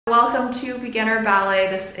Welcome to beginner ballet.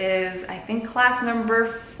 This is, I think, class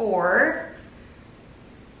number 4.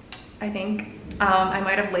 I think I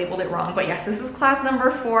might have labeled it wrong, but yes, this is class number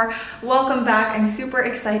 4. Welcome back. I'm super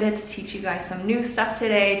excited to teach you guys some new stuff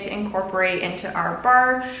today to incorporate into our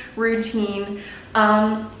barre routine.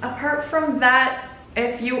 Apart from that,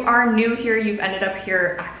 if you are new here, you've ended up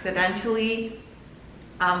here accidentally,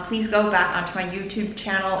 please go back onto my YouTube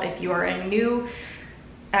channel. If you are new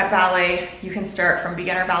at ballet, you can start from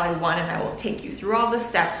beginner ballet 1 and I will take you through all the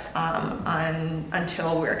steps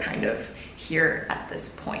until we're kind of here at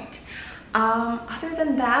this point. Other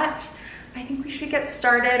than that, I think we should get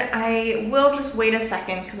started. I will just wait a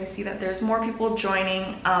second because I see that there's more people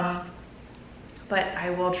joining, but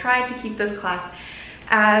I will try to keep this class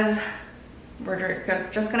as we're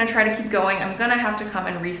just gonna try to keep going. I'm gonna have to come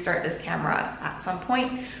and restart this camera at some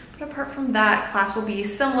point. But apart from that, class will be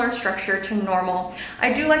similar structure to normal.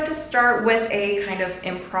 I do like to start with a kind of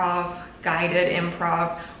guided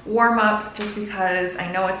improv warm up, just because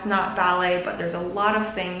I know it's not ballet, but there's a lot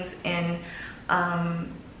of things in, I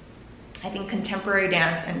think, contemporary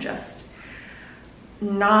dance and just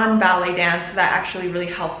non-ballet dance that actually really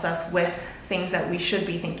helps us with things that we should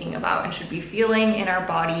be thinking about and should be feeling in our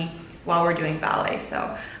body while we're doing ballet.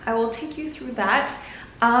 So I will take you through that.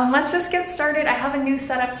 Let's just get started. I have a new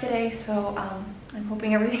setup today, so I'm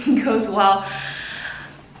hoping everything goes well.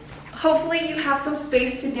 Hopefully you have some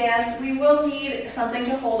space to dance. We will need something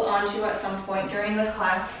to hold on to at some point during the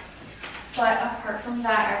class, but apart from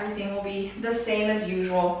that, everything will be the same as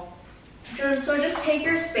usual. So just take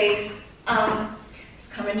your space,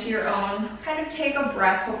 just come into your own, kind of take a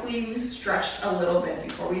breath. Hopefully you stretched a little bit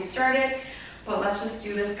before we started, but let's just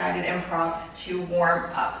do this guided improv to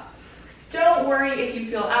warm up. Don't worry if you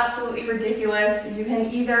feel absolutely ridiculous. You can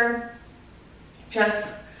either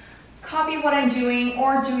just copy what I'm doing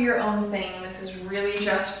or do your own thing. This is really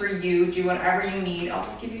just for you. Do whatever you need. I'll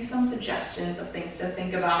just give you some suggestions of things to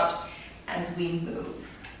think about as we move.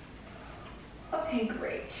 Okay,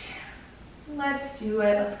 great. Let's do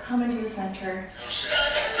it. Let's come into the center.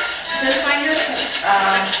 Just find your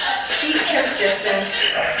feet hips distance.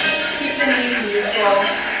 Keep the knees neutral.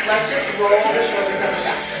 Let's just roll the shoulders up and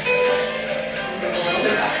back. Move a little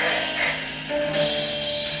bit back.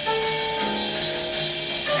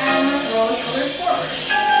 And let's roll the shoulders forward.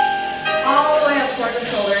 All the way up towards the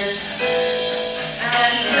shoulders.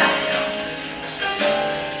 And back down.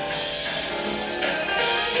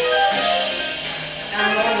 And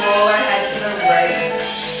we'll roll our head to the right.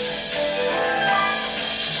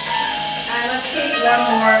 And let's take one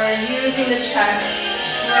more, using the chest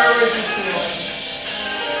towards the ceiling.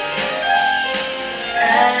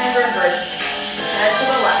 And reverse. Head to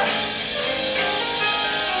the left.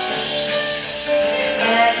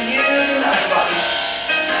 And using the upper body.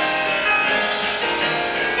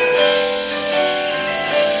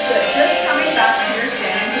 Good. Just coming back to your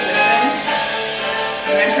standing position.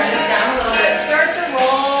 We're going to turn this down a little bit. Start to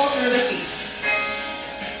roll through the feet.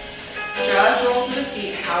 Just roll through the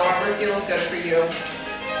feet, however feels good for you.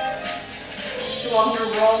 You want to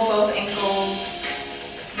roll both ankles.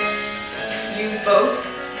 Use both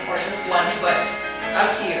or just one foot. Up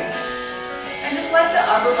to you. And just let the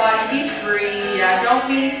upper body be free. Yeah, don't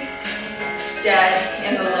be dead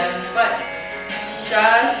in the limbs, but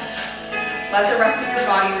just let the rest of your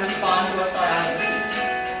body respond to what's going on in the feet.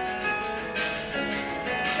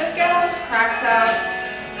 Just get all those cracks out.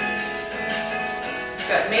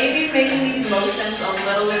 Good. Maybe making these motions a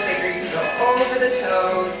little bit bigger. You can go over the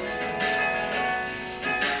toes.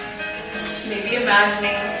 Maybe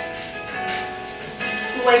imagining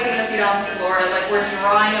swiping the feet off the floor like we're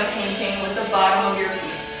drawing a painting with the bottom of your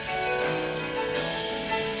feet.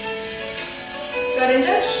 Good, and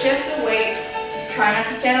just shift the weight. Try not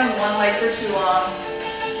to stand on one leg for too long.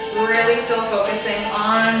 Really still focusing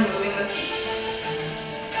on moving the feet.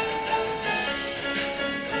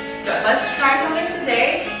 Good, let's try something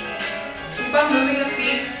today. Keep on moving the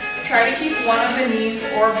feet. Try to keep one of the knees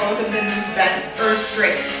or both of the knees bent or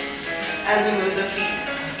straight as we move the feet.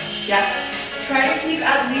 Yes. Try to keep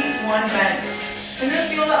at least one bent. And just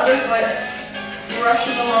feel the other foot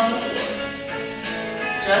brushing along the floor.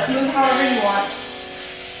 Just move however you want.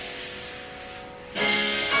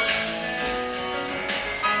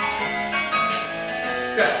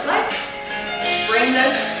 Good. Let's bring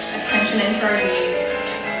this attention into our knees.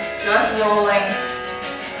 Just rolling.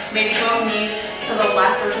 Maybe both knees to the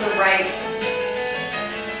left or to the right.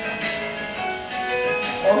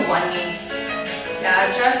 Or one knee.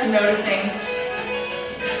 Yeah, just noticing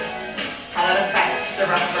how that affects the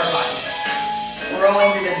rest of our body. Rolling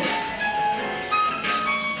through the knees.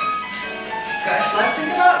 Good. Let's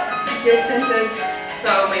think about the distances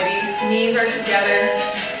So maybe knees are together,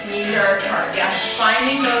 knees are apart. Yes,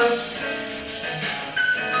 finding those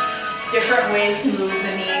different ways to move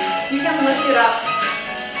the knees. You can lift it up.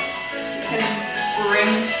 You can bring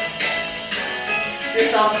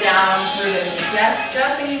yourself down through the knees. Yes,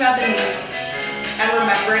 just thinking about the knees. And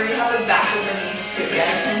remembering you have the back of the knees too. Yeah,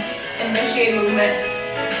 you can initiate movement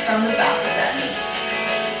from the back of that knee.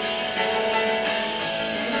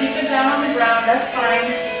 You can keep it down on the ground, that's fine.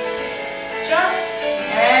 Just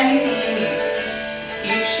anything you need.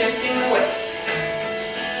 Keep shifting the weight.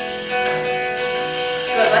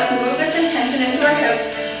 Good, let's move this intention into our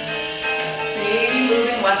hips. Maybe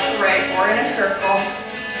moving left to right or in a circle.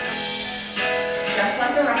 Just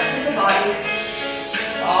like the rest of the body.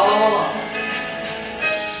 Follow along.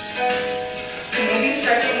 Maybe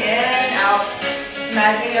stretching in and out.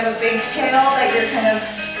 Imagine you have a big tail that you're kind of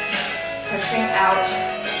pushing out.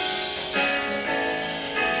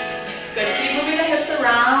 Good, keep moving the hips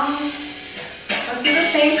around. Let's do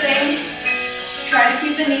the same thing. Try to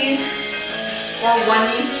keep the knees or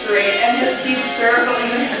one knee straight and just keep circling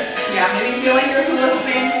the hips. Yeah, maybe feel like you're hula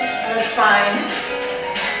hooping, that's fine.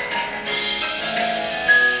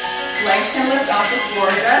 Legs can lift off the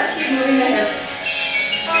floor, just keep moving the hips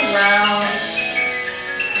around.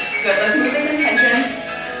 Good, let's move this intention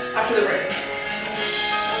up to the ribs.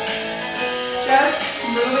 Just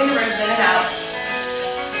moving the ribs in and out.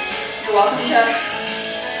 You're welcome to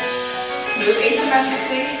move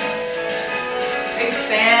asymmetrically,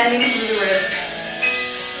 expanding through the ribs.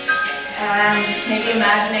 And maybe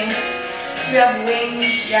imagining you have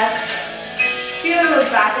wings, yes. Feeling the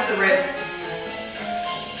back of the ribs.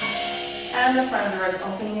 And the front of the ribs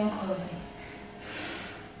opening and closing.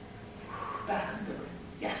 Back of the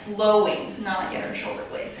ribs. Yes, low wings, not yet our shoulder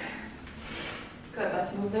blades. Good,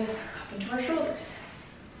 let's move this up into our shoulders.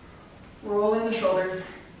 Rolling the shoulders.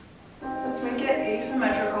 Let's make it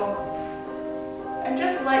asymmetrical. And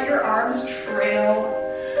just let your arms trail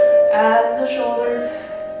as the shoulders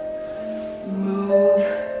move.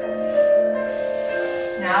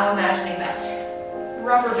 Now imagining that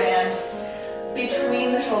rubber band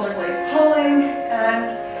between the shoulder blades, pulling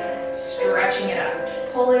and stretching it out.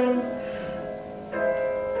 Pulling,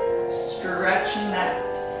 stretching that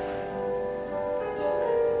out.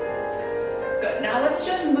 Good, now let's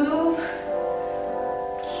just move.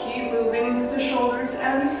 Keep moving the shoulders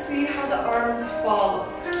and see how the arms follow.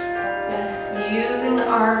 Yes, using the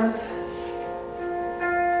arms.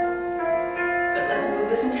 Good, let's move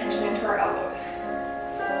this intention into our elbows.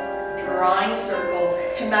 Drawing circles.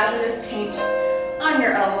 Imagine there's paint on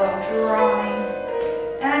your elbow, drawing.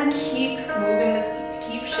 And keep moving the feet,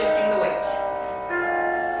 keep shifting the weight.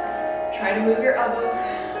 Try to move your elbows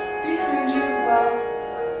behind you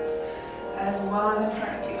as well as in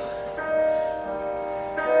front of you.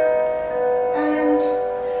 And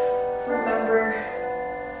remember,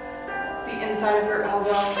 the inside of your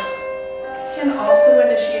elbow can also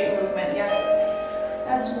initiate movement, yes,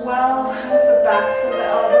 as well as the backs of the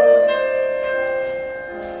elbows.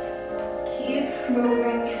 Keep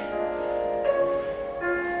moving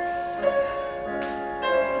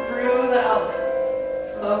through the elbows,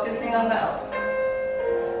 focusing on the elbows.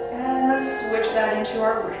 And let's switch that into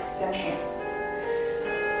our wrists and hands.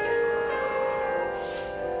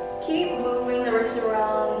 Keep moving the wrists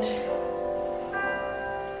around,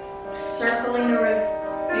 circling the wrists,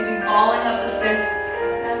 maybe balling up the fists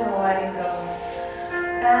and letting go.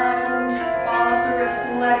 And ball up the wrists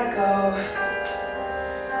and let it go.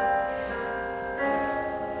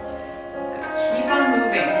 Keep on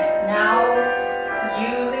moving. Now,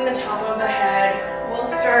 using the top of the head, we'll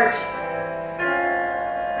start to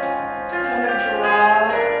kind of draw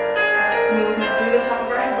movement through the top of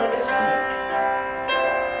our head like a snake.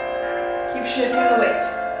 Keep shifting the weight.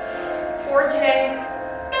 Forte.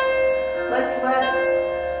 Let's let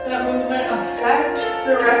that movement affect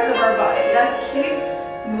the rest of our body. Yes, keep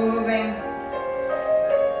moving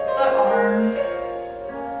the arms.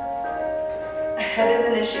 The head is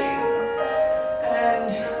initiating.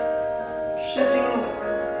 And shifting the weight.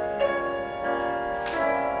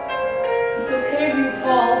 It's okay if you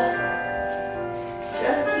fall.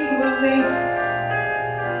 Just keep moving.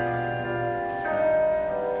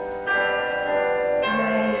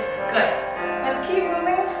 Nice. Good. Let's keep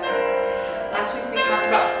moving. Last week we talked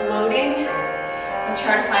about floating. Let's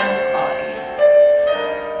try to find this quality.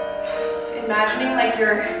 Imagining like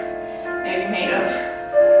you're maybe made of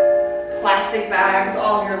plastic bags,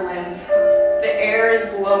 all of your limbs. The air is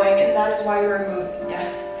blowing and that is why you're moving.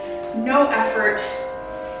 Yes. No effort.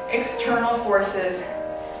 External forces.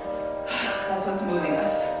 That's what's moving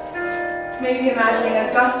us. Maybe imagining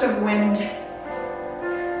a gust of wind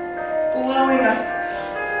blowing us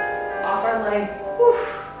leg. Whew.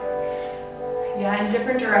 Yeah, in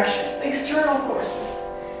different directions. External forces.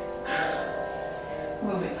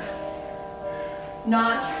 Moving us.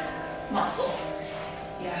 Not muscle.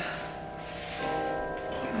 Yeah. Let's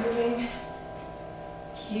keep moving.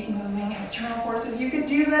 Keep moving. External forces. You could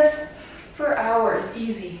do this for hours.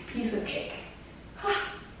 Easy. Piece of cake.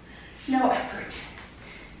 No effort.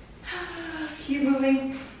 Keep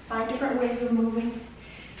moving. Find different ways of moving.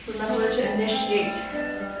 Remember to initiate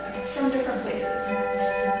from different places.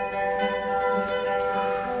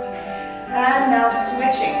 And now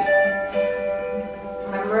switching.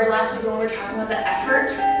 Remember last week when we were talking about the effort?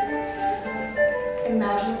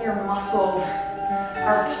 Imagine your muscles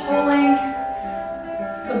are pulling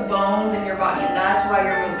the bones in your body, and that's why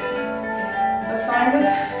you're moving. So find this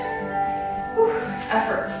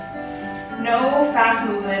effort. No fast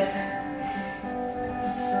movements.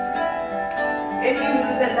 If you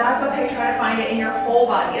lose it, that's okay. Try to find it in your whole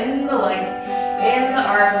body, in the legs, in the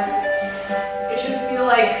arms. It should feel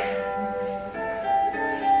like,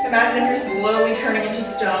 imagine if you're slowly turning into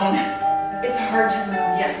stone. It's hard to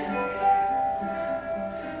move, yes.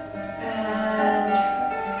 And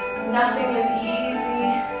nothing is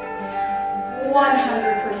easy.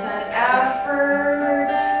 100%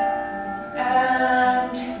 effort.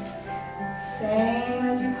 And same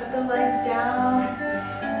as you put the legs down.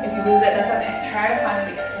 If you lose it, that's okay. Try to find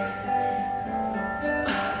it again.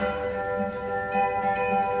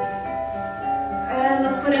 And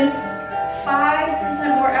let's put in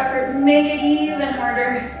 5% more effort. Make it even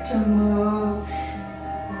harder to move.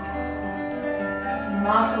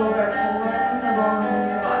 Muscles are pulling the bones in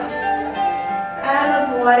your body. And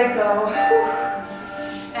let's let it go.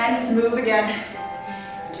 And just move again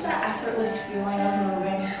to that effortless feeling of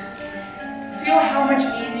moving. Feel how much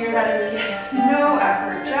easier that is. Yes, no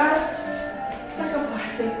effort, just like a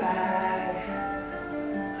plastic bag.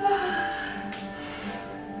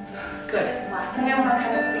 Good. Last thing I want to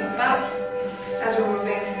kind of think about as we're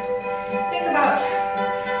moving. Think about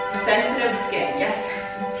sensitive skin. Yes.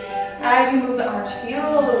 As you move the arms,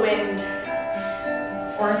 feel the wind.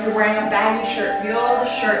 Or if you're wearing a baggy shirt, feel the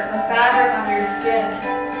shirt, the fabric on your skin.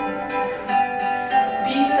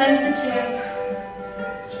 Be sensitive.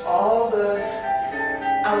 All those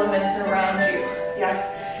elements around you. Yes,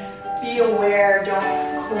 be aware,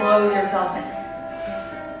 don't close yourself in.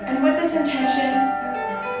 And with this intention,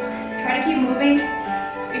 try to keep moving,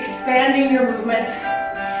 expanding your movements,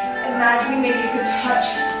 imagining maybe you could touch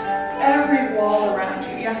every wall around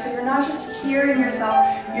you. Yes, so you're not just hearing yourself,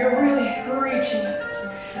 you're really reaching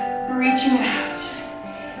out, reaching out.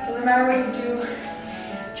 Doesn't matter what you do,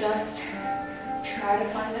 just try to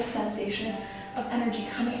find the sensation of energy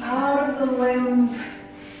coming out of the limbs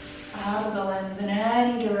in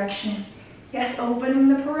any direction. Yes, opening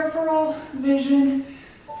the peripheral vision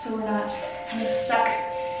so we're not kind of stuck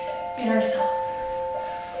in ourselves.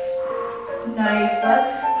 Nice,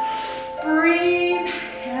 let's breathe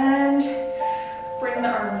and bring the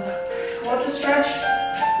arms up. We'll just stretch,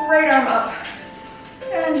 right arm up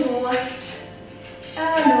and left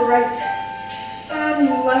and right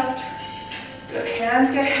and left. Good, hands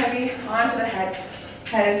get heavy onto the head.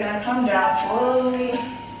 Head is gonna come down slowly.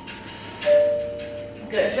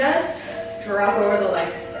 Good, just drop over the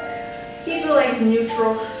legs. Keep the legs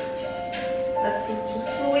neutral. Let's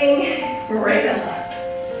swing right and left.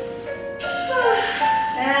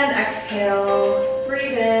 And exhale,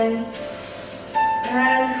 breathe in.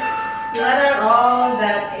 And let out all of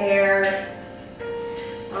that air.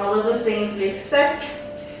 All of the things we expect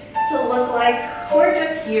to look like. We're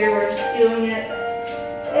just here, we're just doing it.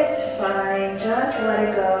 It's fine, just let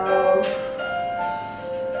it go.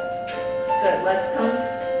 Good, let's come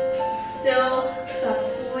still, stop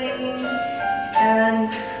swinging, and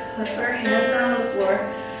let's put our hands on the floor.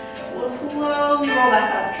 We'll slowly roll back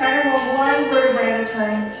up. Try to roll one vertebrae at a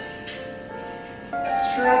time.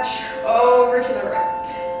 Stretch over to the right.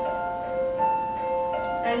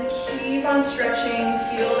 And keep on stretching,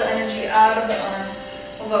 feel the energy out of the arm.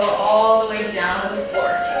 We'll go all the way down to the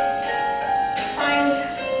floor. Find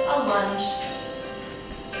a lunge.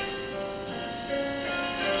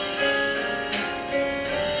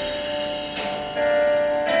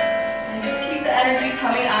 And just keep the energy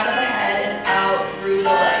coming out of the head and out through the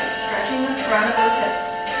legs, stretching the front of those hips.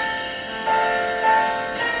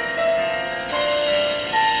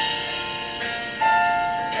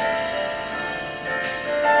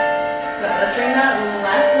 Good, let's bring that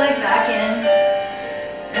left leg back in.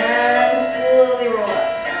 And slowly roll up.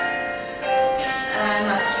 And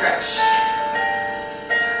let's stretch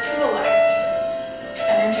to the left.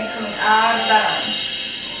 Energy coming out of that arm.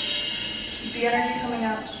 Keep the energy coming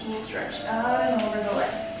out. We'll stretch out and over the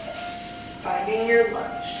leg. finding your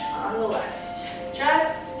lunge on the left.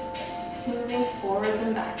 Just moving forwards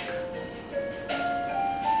and back.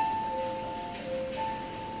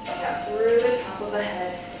 Yeah, through the top of the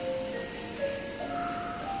head.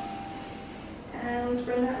 And let's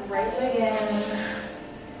bring that right leg in.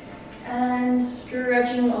 And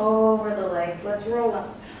stretching over the legs. Let's roll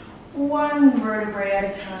up one vertebrae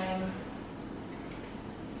at a time.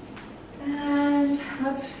 And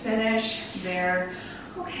let's finish there.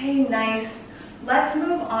 Okay, nice. Let's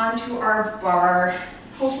move on to our bar.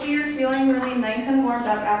 Hopefully you're feeling really nice and warmed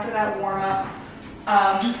up after that warm up.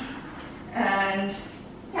 And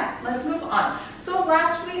yeah, let's move on. So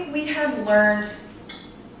last week we had learned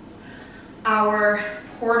our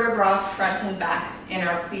Porte de Bras front and back in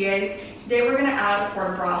our pliés. Today we're going to add a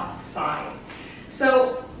Porte de Bras side.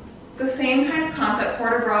 So it's the same kind of concept.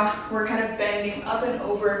 Porte de Bras, we're kind of bending up and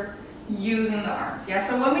over using the arms. Yeah,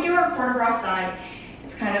 so when we do our Porte de Bras side,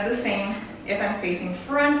 it's kind of the same. If I'm facing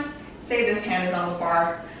front, say this hand is on the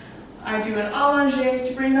bar, I do an allongé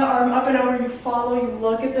to bring the arm up and over. You follow, you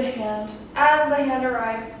look at the hand. As the hand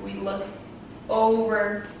arrives, we look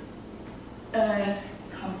over and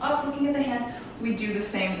come up looking at the hand. We do the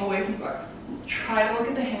same away from the bar. Try to look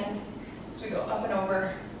at the hand. So we go up and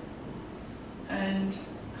over and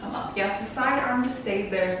come up. Yes, the side arm just stays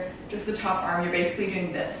there, just the top arm. You're basically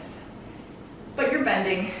doing this, but you're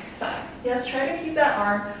bending side. Yes, try to keep that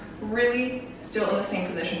arm really still in the same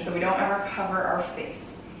position so we don't ever cover our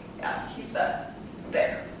face. Yeah, keep that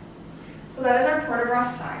there. So that is our Porte de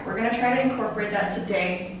Bras side. We're gonna try to incorporate that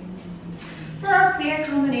today. For our plie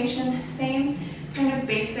combination, same kind of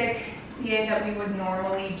basic plie that we would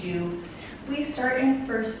normally do. We start in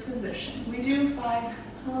first position. We do 5,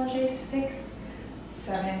 allongé, 6,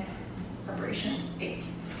 7, preparation, 8.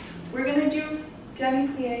 We're gonna do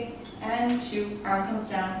demi-plie and 2, arm comes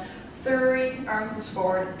down, 3, arm comes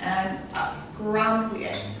forward and up, grand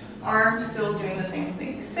plie. Arm still doing the same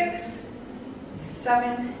thing, 6,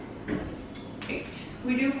 7, 8.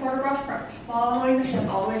 We do Porte de Bras front, following the hip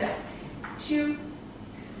all the way down, 2,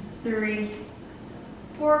 3,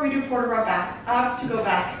 4, we do Porte de Bras back, up to go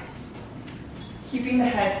back, keeping the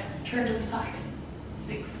head turned to the side,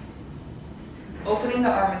 6. Opening the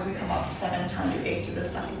arm as we come up, 7, time to 8 to the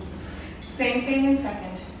side. Same thing in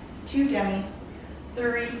second, 2 demi,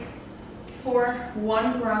 3, 4,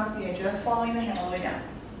 1 grand plie, just following the hand all the way down,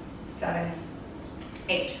 7,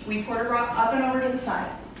 8. We Porte de Bras up and over to the side,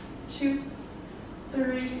 2,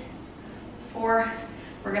 3, 4.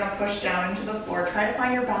 We're gonna push down into the floor. Try to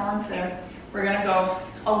find your balance there. We're gonna go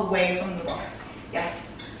away from the bar. Yes.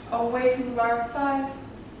 Away from the bar, 5,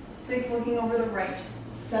 6, looking over the right,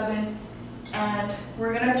 7, and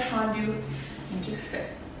we're gonna tendu into fit.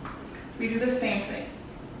 We do the same thing.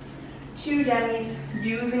 2 demis,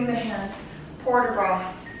 using the hand, Porte de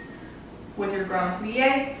Bras with your grand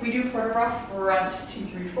plie. We do Porte de Bras front, 2,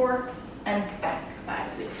 3, 4, and back, 5,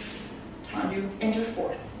 6. Tendu into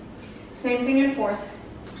fourth. Same thing in fourth.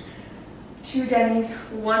 2 demis,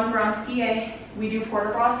 1 grand plie. We do Porte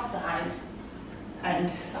de Bras side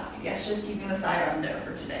and side. Yes, just keeping the side arm there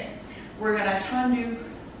for today. We're gonna tendu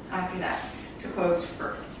after that to close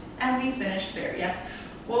first. And we finish there. Yes,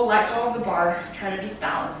 we'll let go of the bar, try to just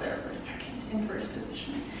balance there for a second in first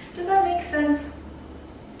position. Does that make sense?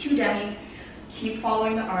 2 demis, keep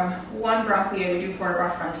following the arm. 1 grand plie, we do Porte de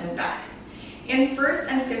Bras front and back. In first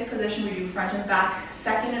and fifth position, we do front and back.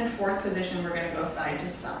 Second and fourth position, we're gonna go side to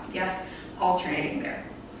side. Yes, alternating there.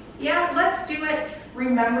 Yeah, let's do it.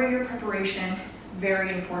 Remember your preparation,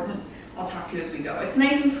 very important. I'll talk to you as we go. It's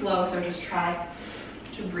nice and slow, so just try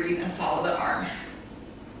to breathe and follow the arm.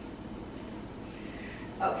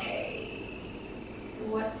 Okay,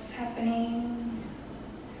 what's happening?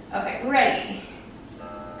 Okay, ready.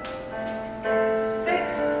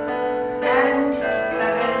 6 and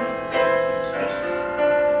 7,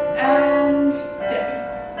 8, and demi,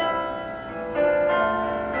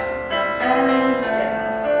 and demi,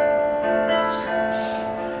 stretch,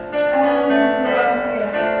 and grand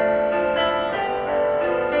plie,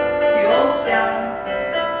 heels down,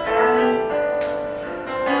 and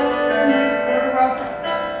Porte de Bras front.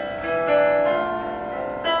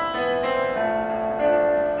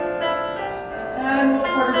 And we'll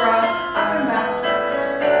Porte de Bras up and back.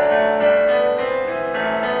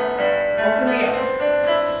 Open the arm.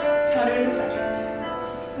 Tendu in the second.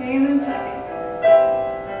 Same in second.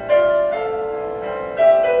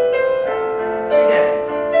 2 demis.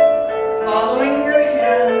 Following your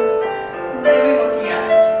hand, really looking at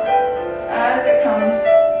it as it comes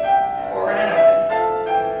forward and open.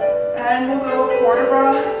 And we'll go Porte de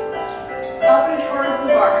Bras up and towards the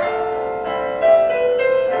bar.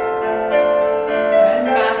 And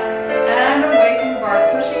back and away.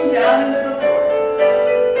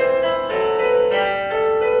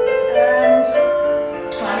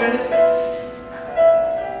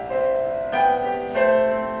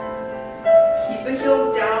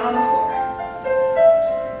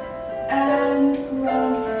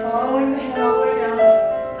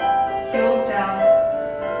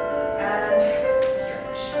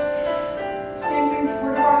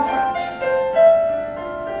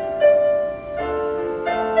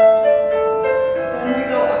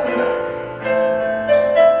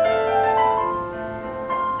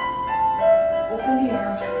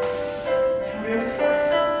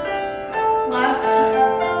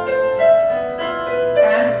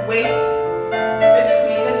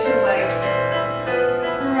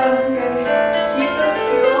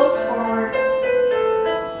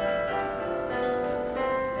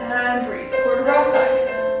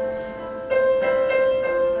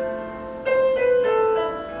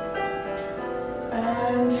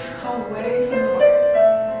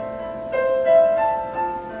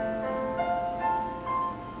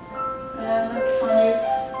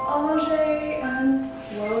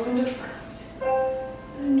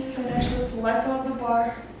 let go of the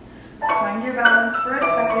bar, find your balance for a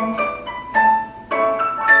second,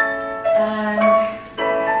 and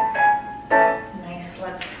nice,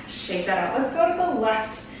 let's shake that out. Let's go to the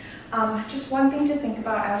left. Just one thing to think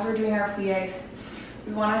about as we're doing our pliés,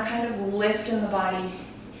 we want to kind of lift in the body,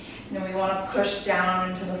 and then we want to push down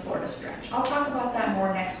into the floor to stretch. I'll talk about that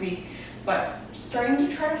more next week, but starting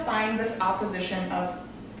to try to find this opposition of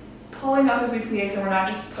pulling up as we plie, so we're not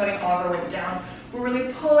just putting all our weight down. We're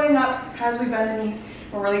really pulling up as we bend the knees.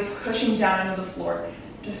 We're really pushing down into the floor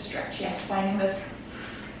to stretch. Yes, finding this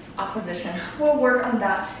opposition. We'll work on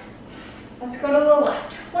that. Let's go to the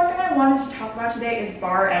left. One thing I wanted to talk about today is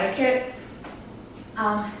bar etiquette.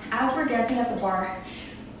 As we're dancing at the bar,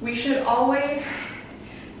 we should always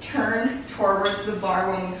turn towards the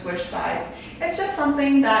bar when we switch sides. It's just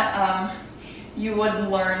something that you would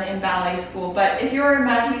learn in ballet school, but if you're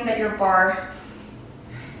imagining that your bar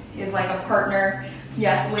is like a partner,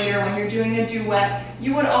 yes, later when you're doing a duet,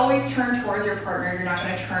 you would always turn towards your partner. You're not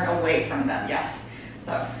going to turn away from them, yes.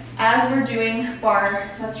 So as we're doing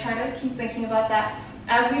bar, let's try to keep thinking about that.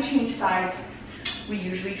 As we change sides, we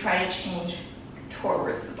usually try to change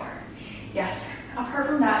towards the bar. Yes, apart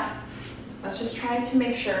from that, let's just try to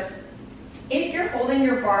make sure, if you're holding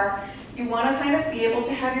your bar, you want to kind of be able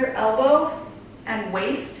to have your elbow and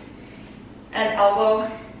waist and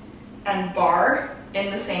elbow and bar in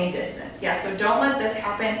the same distance. Yes, so don't let this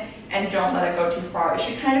happen and don't let it go too far. It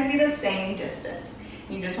should kind of be the same distance.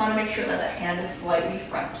 You just want to make sure that the hand is slightly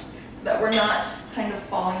front so that we're not kind of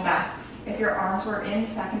falling back. If your arms were in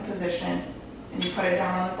second position and you put it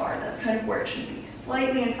down on the bar, that's kind of where it should be,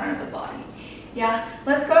 slightly in front of the body. Yeah,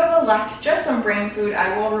 let's go to the left. Just some brain food.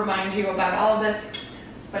 I will remind you about all of this,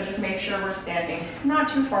 but just make sure we're standing not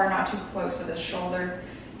too far, not too close, so the shoulder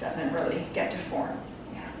doesn't really get deformed.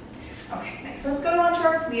 Yeah. Okay, next, let's go on to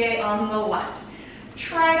our plie on the left.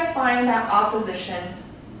 Try to find that opposition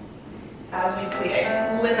as we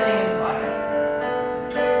plie, lifting in the body.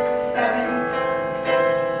 7, 8,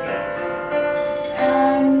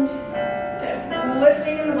 and down.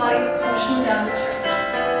 Lifting in the body, pushing down to stretch.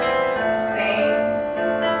 Same,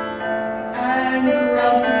 and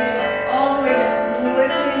ground plie all the way down,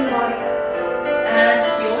 lifting in the body, and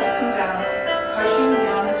heel come down, pushing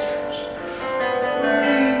down to stretch.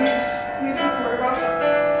 Breathe, we can quarter off front.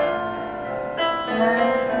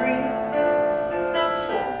 And 3,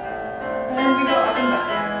 4, and we go up and back.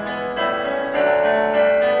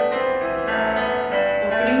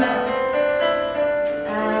 Opening up,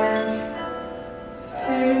 and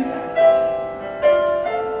same inside.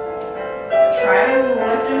 Try to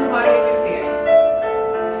lift in the body as you plie.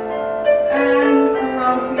 And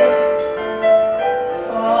ground plie,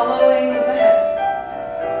 following with the head.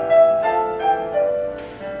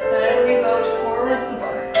 Then we go towards the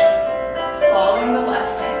bar, following the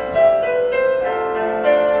left hand.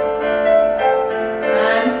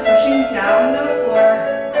 And pushing down to the floor,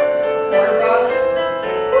 quarter rock,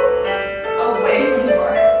 away from the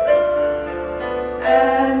bar.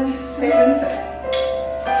 And save and fit.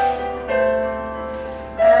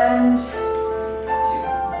 And 2.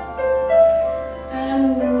 And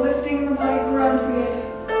lifting the body, ground plie.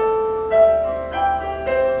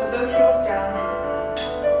 Put those heels down.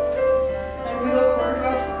 And we go quarter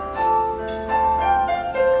draw front.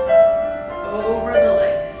 Over the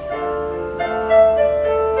legs.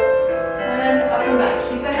 And up and back.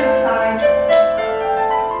 Keep the head side.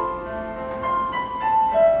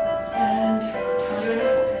 And come to a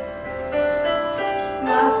fold.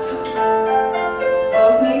 Last time.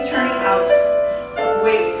 Both knees turning out.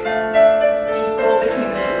 Weight equal between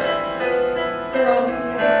the 2 legs. Ground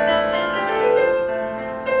plie.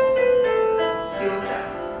 Heels down.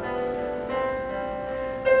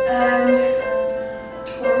 And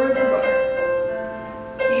towards the bar.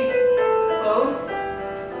 Keep both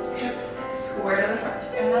hips square to the front.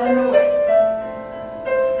 And away.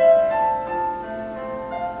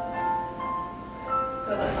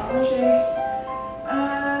 Good, let's allongé.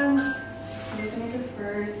 And listening to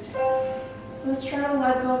first. Let's try to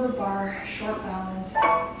let go of the bar, short balance,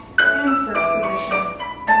 in first position.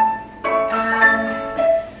 And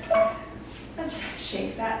next. Let's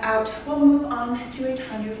shake that out. We'll move on to a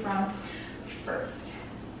tendu from first.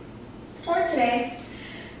 For today,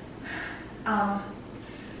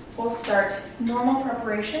 we'll start normal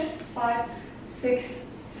preparation, 5, 6,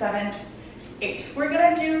 7, 8. We're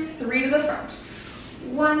gonna do 3 to the front.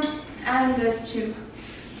 1 and a 2,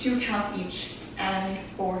 2 counts each, and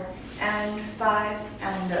 4, and 5,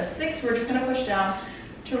 and a 6. We're just gonna push down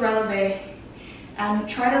to relevé, and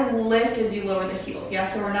try to lift as you lower the heels. Yeah,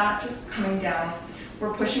 so we're not just coming down.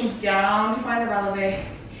 We're pushing down to find the relevé,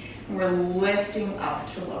 We're lifting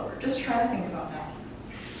up to lower. Just try to think about that.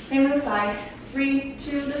 Same to the side. 3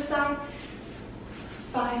 to the side.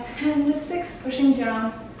 5 and 6, pushing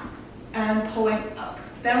down and pulling up.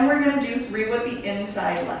 Then we're going to do 3 with the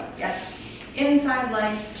inside leg. Yes, inside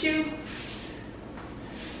leg. 2,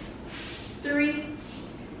 3,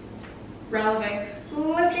 releve,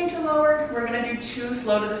 lifting to lower. We're going to do 2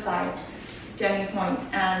 slow to the side. Demi point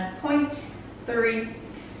and point. 3,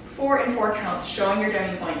 4 and 4 counts, showing your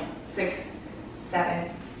demi point. 6,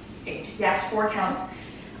 7, 8. Yes, 4 counts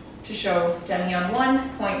to show demi on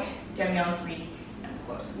 1, point, demi on 3, and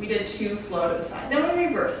close. We did 2 slow to the side. Then we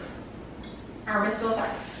reverse. Arm is still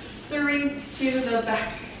side. 3 to the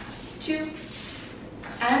back. 2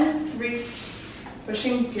 and 3.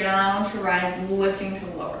 Pushing down to rise, lifting to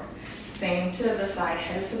lower. Same to the side,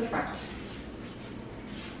 head is to the front.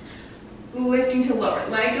 Lifting to lower,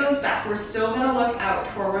 leg goes back. We're still going to look out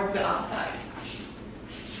towards the outside.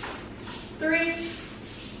 3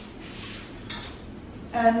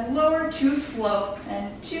 and lower, 2 slow,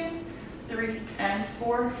 and 2, 3 and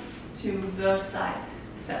 4 to the side.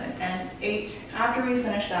 7 and 8. After we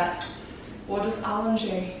finish that, we'll just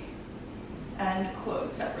allonge and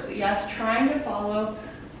close separately. Yes, trying to follow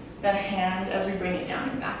the hand as we bring it down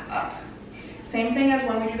and back up. Same thing as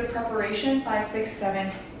when we do the preparation, 5, 6,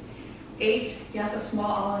 7, 8. Yes, a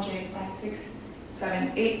small allonge, 5, 6,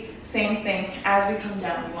 7, 8. Same thing as we come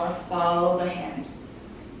down. We want to follow the hand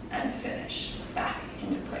and finish back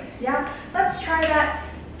into place. Yeah, let's try that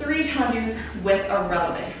 3 tendus with a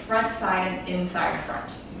releve, front side and inside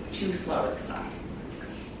front. 2 slow to the side.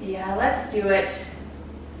 Yeah, let's do it.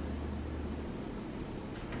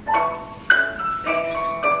 6,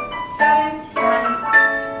 7, and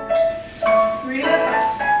 3 to the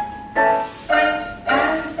front. Front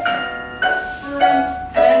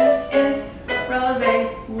and in. Releve,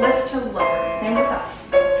 lift to lower. Same to side.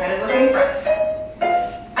 Head is looking front.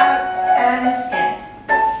 Out and in.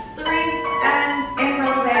 3 and in,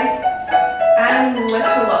 releve. And lift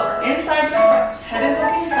to lower. Inside to the front. Head is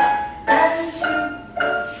looking side. And 2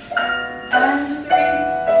 and 3.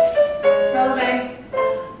 Releve.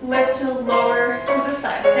 Lift to lower to the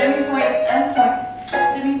side. Demi point and point.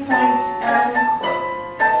 Demi point and close.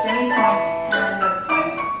 Demi point and a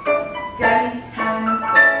point. Demi and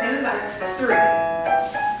close. Same to the back. 3.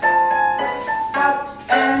 Out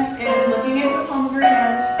and in. Looking into the palm of your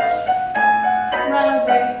hand.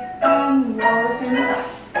 Releve and lower. Same to the side.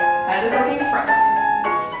 Head is looking front.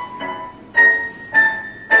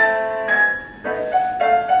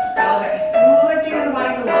 Releve. Lifting the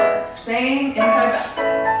body to lower. Same inside back.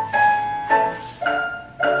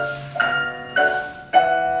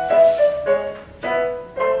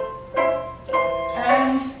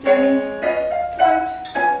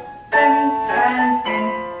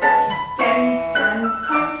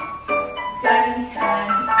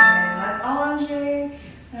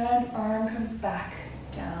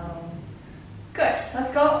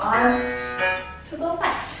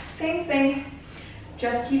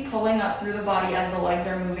 Just keep pulling up through the body as the legs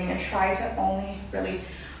are moving and try to only really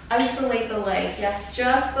isolate the leg. Yes,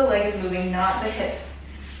 just the leg is moving, not the hips.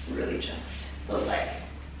 Really just the leg.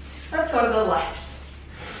 Let's go to the left.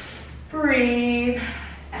 Breathe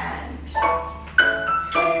and 6,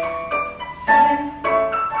 7,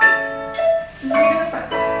 8. 3 to the front.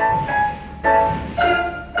 2.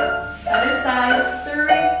 That is side. 3.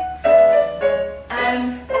 And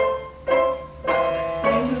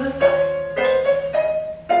same to the side.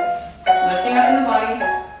 Lifting up in the body.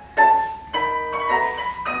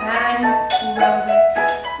 And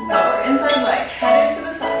lower. Inside leg. Head is to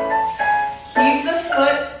the side. Keep the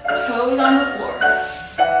foot, toes on the floor.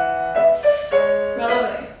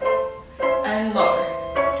 Releve. And lower.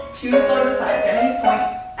 2 slow to the side. Demi point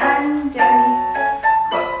and demi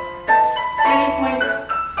close. Demi point,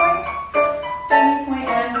 demi point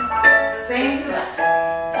and same to the back.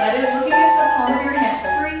 That is looking into the palm of your hand.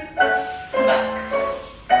 3 to the back.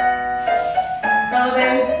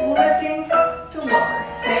 Releve, lifting to lower.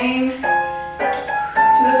 Same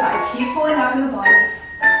to the side. Keep pulling up in the body.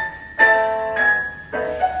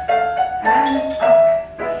 And up.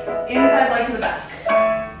 Inside leg to the back.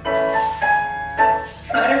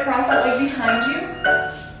 Try to cross that leg behind you.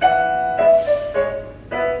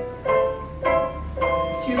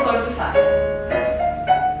 2 slow to the side.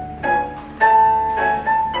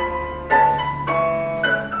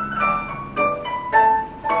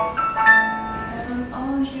 And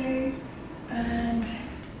allonge and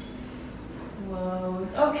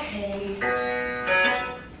close. Okay.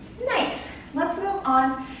 Nice. Let's move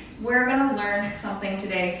on. We're gonna learn something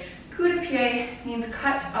today. Coup-de-pied means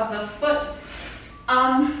cut of the foot.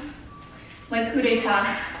 Like coup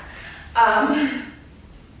d'etat.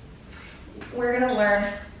 We're gonna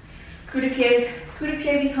learn coup-de-pieds.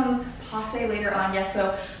 Coup-de-pied becomes passe later on, yes,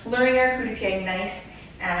 so learning our coup-de-pied nice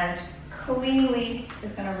and cleanly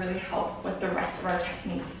is gonna really help with the rest of our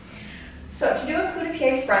technique. So to do a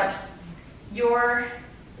coup-de-pied front, your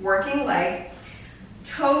working leg,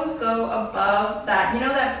 toes go above that, you know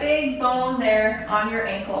that big bone there on your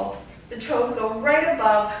ankle, the toes go right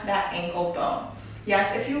above that ankle bone.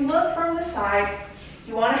 Yes, if you look from the side,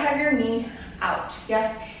 you wanna have your knee out.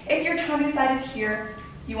 Yes, if your tummy side is here,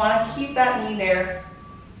 you want to keep that knee there.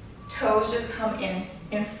 Toes just come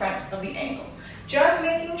in front of the ankle. Just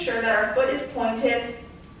making sure that our foot is pointed.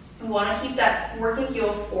 We want to keep that working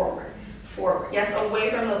heel forward. Yes,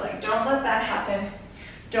 away from the leg. Don't let that happen.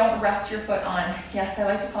 Don't rest your foot on. Yes, I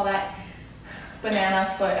like to call that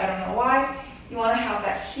banana foot. I don't know why. You want to have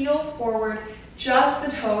that heel forward. Just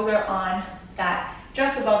the toes are on that,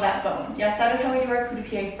 just above that bone. Yes, that is how we do our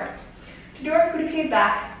coup-de-pied front. To do our coup-de-pied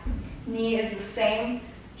back, knee is the same.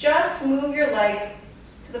 Just move your leg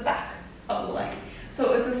to the back of the leg.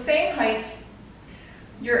 So it's the same height.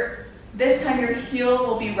 This time your heel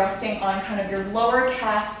will be resting on kind of your lower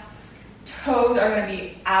calf. Toes are going to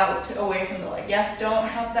be out away from the leg. Yes, don't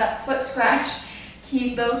have that foot scratch.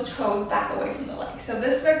 Keep those toes back away from the leg. So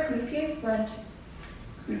this is our coup-de-pied front,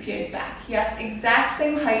 coup-de-pied back. Yes, exact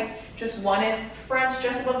same height. Just one is front,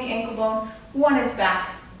 just above the ankle bone. One is back,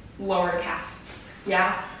 lower calf.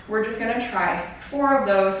 Yeah, we're just gonna try 4 of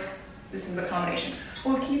those. This is the combination.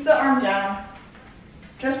 We'll keep the arm down,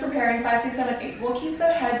 just preparing 5, 6, 7, 8. We'll keep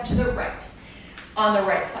the head to the right, on the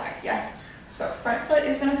right side, yes. So front foot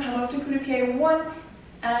is gonna come up to coup-de-pied 1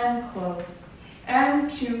 and close, and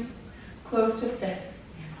 2, close to 5th,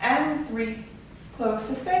 and 3, close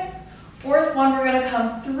to 5th. 4th one, we're gonna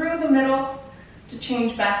come through the middle to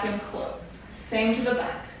change back and close. Same to the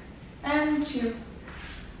back, and 2,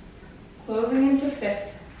 closing into 5th,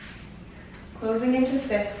 closing into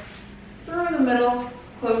 5th, through the middle,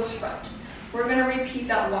 close front. We're gonna repeat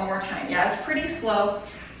that one more time. Yeah, it's pretty slow,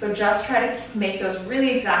 so just try to make those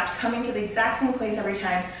really exact, coming to the exact same place every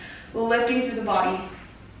time, lifting through the body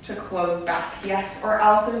to close back, yes, or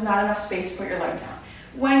else there's not enough space to put your leg down.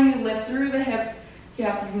 When you lift through the hips, you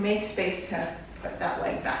have to make space to put that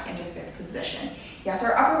leg back into 5th position. Yes,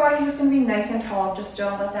 our upper body is gonna be nice and tall, just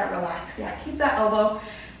don't let that relax. Yeah, keep that elbow,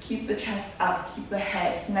 keep the chest up, keep the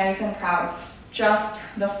head nice and proud, just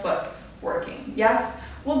the foot working. Yes,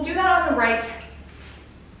 we'll do that on the right.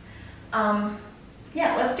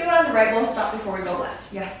 Yeah, let's do it on the right. We'll stop before we go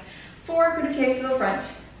left. Yes, 4 coup-de-pieds to the front,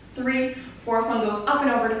 3, 4th one goes up and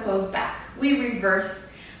over to close back. We reverse.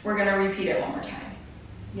 We're gonna repeat it one more time.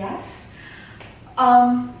 Yes.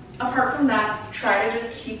 Apart from that, try to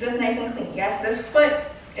just keep this nice and clean. Yes, this foot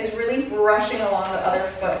is really brushing along the other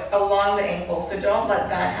foot, along the ankle, so don't let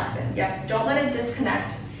that happen. Yes, don't let it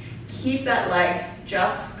disconnect. Keep that leg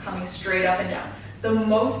just coming straight up and down. The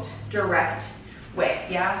most direct way,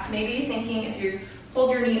 yeah? Maybe thinking if you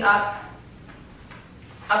hold your knee up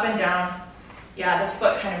and down, yeah, the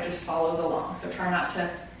foot kind of just follows along, so try not to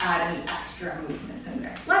add any extra movements in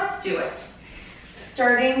there. Let's do it.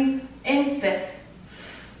 Starting in 5th.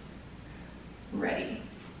 Ready.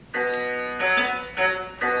 Up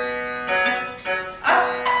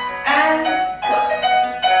and close.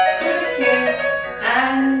 Coup-de-pied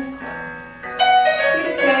and close.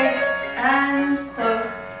 Coup-de-pied and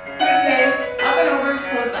close. Coup-de-pied up and over to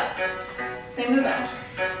close back. Same move back.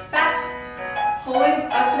 Back, holding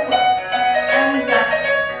up to close. And back,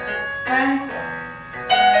 and close.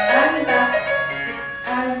 And back,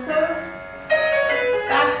 and close.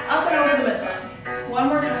 Back, up and over the midline. One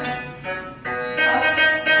more time.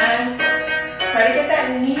 Try to get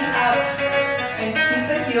that knee out and keep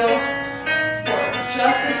the heel forward,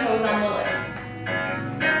 just the toes on the leg.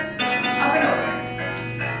 Up and over.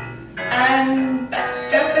 And back,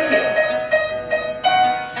 just the heel.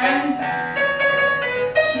 And back.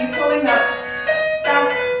 Keep pulling up, back.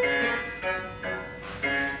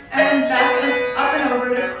 And back and up and over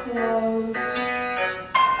to close.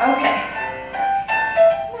 Okay.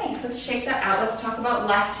 Nice, let's shake that out. Let's talk about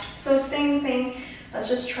left. So same thing. Let's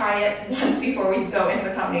just try it once before we go into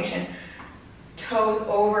the combination. Toes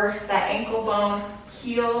over that ankle bone,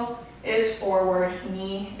 heel is forward,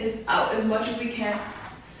 knee is out as much as we can.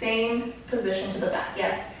 Same position to the back.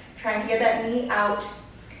 Yes, trying to get that knee out,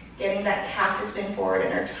 getting that calf to spin forward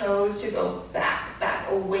and our toes to go back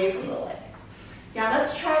away from the leg. Yeah,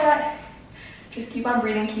 let's try that. Just keep on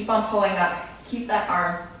breathing, keep on pulling up, keep that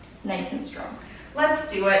arm nice and strong. Let's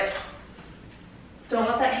do it. Don't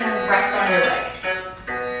let that hand rest on your leg.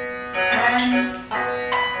 And up,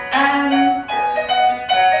 and close,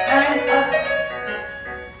 and up,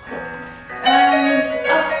 close.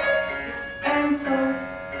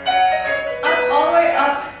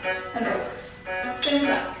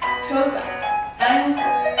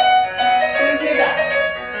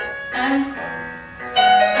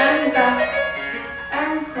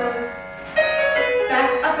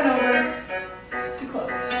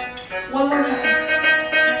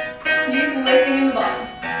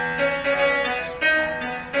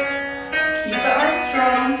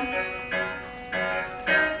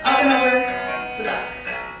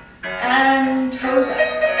 toes back,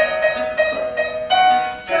 close,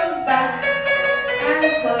 toes back, and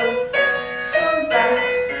close, toes back,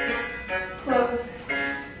 close,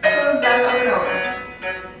 toes back, up and over,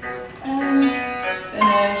 and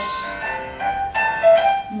finish.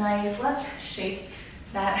 Nice, let's shake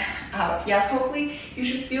that out. Yes, hopefully you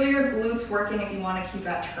should feel your glutes working if you want to keep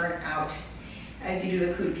that turn out as you do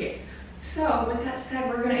the coup-de-pieds. So with that said,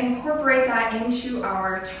 we're going to incorporate that into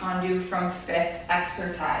our tendu from 5th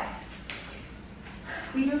exercise.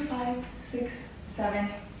 We do 5, 6, 7,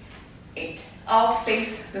 8. I'll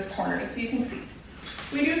face this corner just so you can see.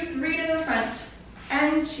 We do 3 to the front,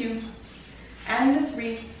 and 2, and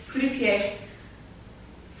 3, coup-de-pied,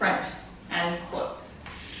 front, and close.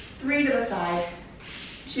 3 to the side,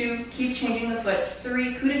 2, keep changing the foot,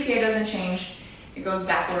 3, coup-de-pied doesn't change, it goes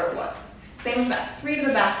back where it was. Same with that, 3 to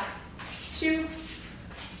the back, 2,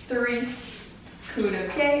 3,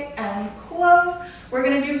 coup-de-pied, and close. We're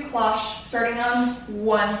gonna do cloche, starting on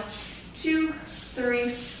 1, 2,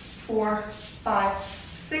 3, 4, 5,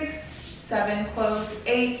 6, 7, close,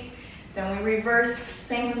 8. Then we reverse,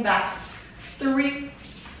 same in the back, 3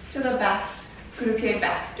 to the back, coup-de-pied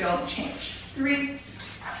back, don't change. 3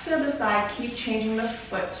 to the side, keep changing the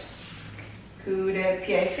foot,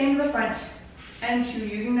 coup-de-pied, same to the front, and 2,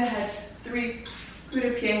 using the head, 3,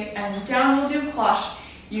 coup-de-pied, and down. We'll do cloche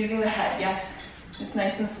using the head. Yes, it's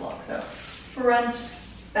nice and slow. So front,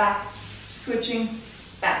 back, switching,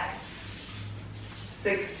 back.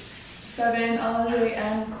 6, 7, allongé,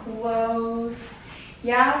 and close.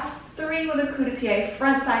 Yeah, 3 with a coup-de-pied,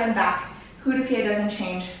 front, side, and back. Coup-de-pied doesn't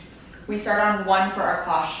change. We start on 1 for our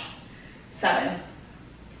cloche. 7,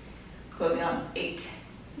 closing on 8.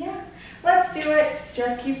 Yeah, let's do it.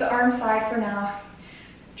 Just keep the arm side for now.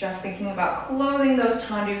 Just thinking about closing those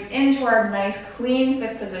tendus into our nice, clean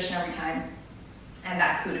 5th position every time. And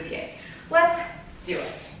that coup-de-pied. Let's do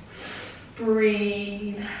it.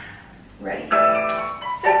 Breathe. Ready. 6,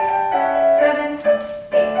 7,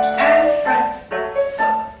 8. And front.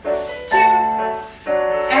 Close. 2,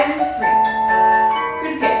 and 3.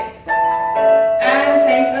 Coup-de-pied. And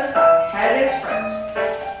same to the side. Head is front.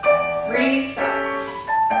 3, side.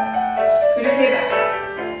 Coup-de-pied back.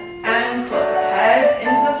 And close. Head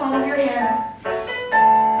into the palm of your hands.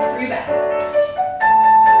 3 back.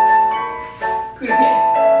 Coup-de-pied.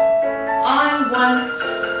 On 1,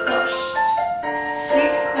 cloche.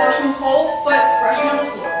 Keep cloching, whole foot brushing on the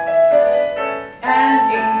floor. And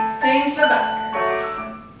 8. Same to the back.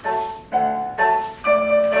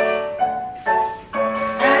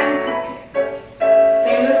 And coup-de-pied.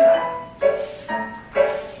 Same to the side.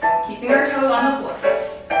 Keeping our toes on the floor.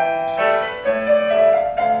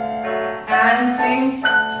 And same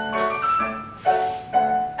front.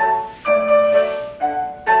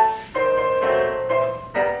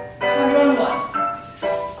 Tendu on 1.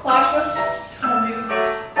 Cloche with tendu.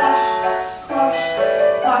 Cloche,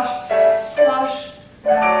 cloche, cloche, cloche.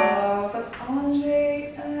 Close. Let's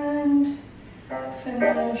allongé and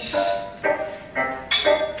finish.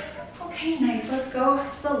 Okay, nice. Let's go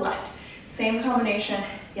to the left. Same combination.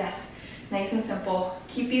 Yes, nice and simple.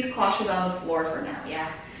 Keep these cloches on the floor for now,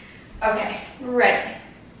 yeah? Okay, ready.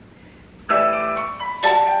 6,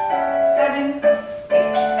 7,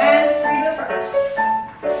 8, and 3 to the front.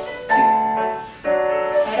 2,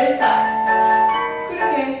 head is side,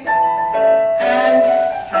 coup-de-pied, and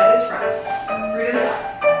head is front. 3 to the side,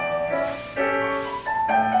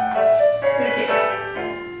 coup-de-pied,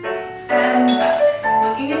 and back.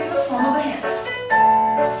 Looking into the palm of the hand.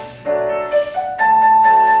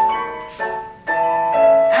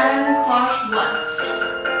 And cloche 1.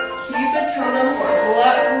 Keep the toes on the floor.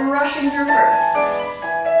 Blood rushing through first.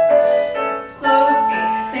 Close 8.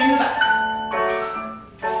 Same to the back.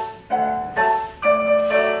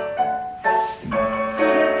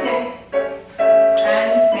 Coup-de-pied.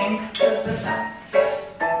 And same to the side.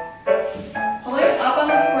 Pulling up on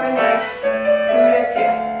the supporting legs.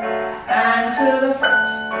 Coup-de-pied. And to the front.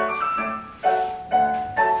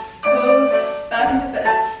 Toes back into fit.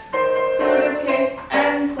 Coup-de-pied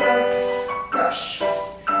and close. Brush.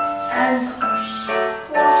 And cloche,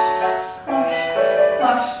 cloche, cloche,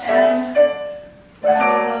 cloche, and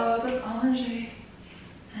close. Let's allongé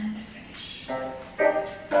and finish.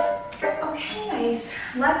 Okay, nice.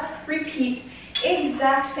 Let's repeat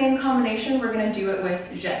exact same combination. We're gonna do it with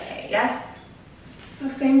jeté, yes? So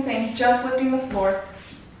same thing, just lifting the floor,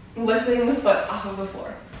 lifting the foot off of the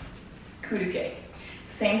floor. Coup-de-pied.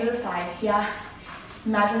 Same to the side, yeah?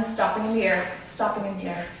 Imagine stopping in the air, stopping in the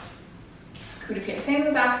air. Coup-de-pied. Same to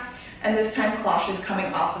the back. And this time cloche is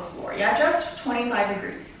coming off the floor. Yeah, just 25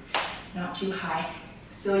 degrees. Not too high.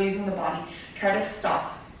 Still using the body. Try to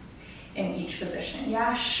stop in each position.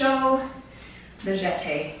 Yeah, show the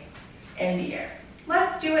jeté in the air.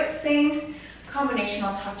 Let's do it, same combination.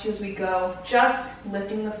 I'll talk to you as we go, just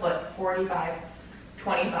lifting the foot 45,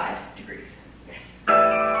 25 degrees. Yes.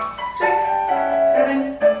 6,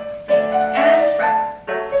 7, 8, and front,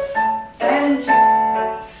 and 2,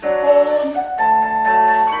 hold,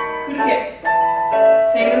 Cou-de-Pied,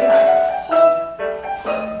 same to the side, hold,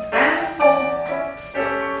 close, and hold,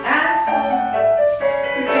 close, and hold,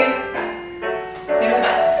 Cou-de-Pied, back, same to the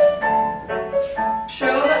back,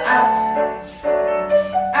 show the out,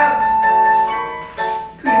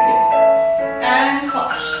 Cou-de-Pied, and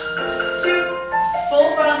cloche, 2, full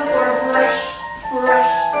foot on the floor, brush,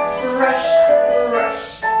 brush, brush, brush,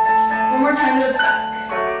 one more time to the back,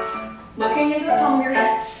 looking into the palm of your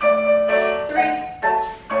hand, 3,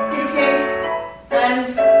 and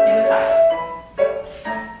same to side.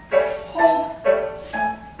 Hold,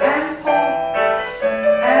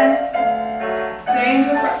 and same to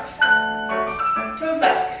the front. Toes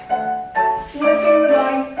back. Lifting the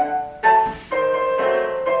body.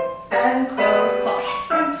 And close, cloche.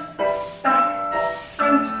 Front, back,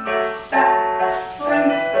 front, back,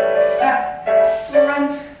 front, back,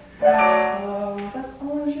 front. Close. That's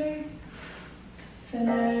allongé.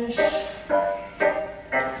 Finish.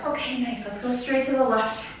 Okay, nice. Let's go straight to the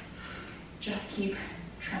left. Just keep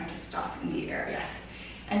trying to stop in the air, yes.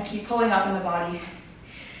 And keep pulling up in the body.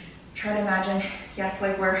 Try to imagine, yes,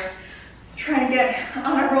 like we're trying to get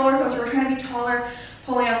on a roller coaster. We're trying to be taller,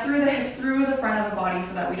 pulling up through the hips, through the front of the body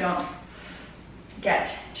so that we don't get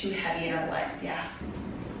too heavy in our legs, yeah.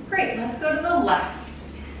 Great, let's go to the left.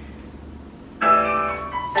 6,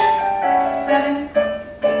 7,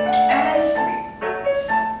 8, and 3.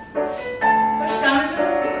 Push down into the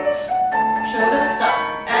floor. Show the stop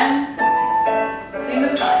and same to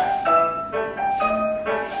the side.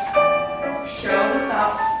 Show the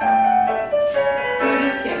stop.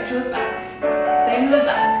 Cou-de-Pied, toes back. Same to the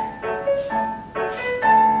back.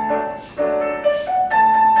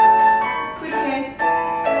 Cou-de-Pied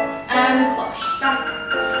and cloche. Back,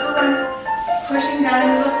 front, pushing down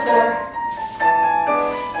into the floor.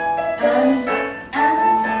 And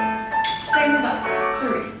same to the back. 3.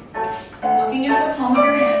 Looking into the palm of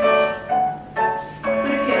your hand.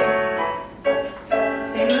 Cou-de-Pied.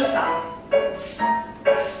 Same to the side.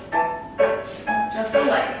 Just the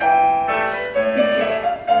leg. Cou-de-Pied.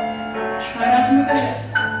 Try not to move the hip.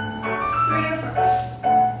 3 to the front.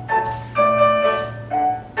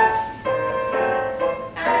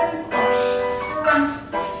 And cloche. Front,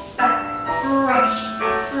 back, brush,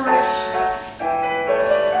 brush.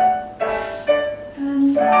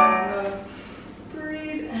 And close.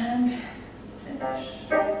 Breathe and finish.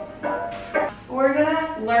 We're gonna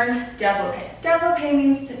learn Developpé. Developpé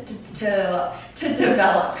means to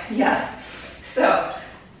develop, yes. So,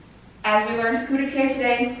 as we learned Cou-de-Pied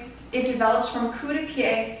today, it develops from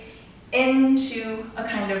Cou-de-Pied into a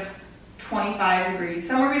kind of 25 degrees,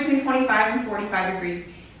 somewhere between 25 and 45 degrees.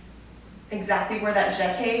 Exactly where that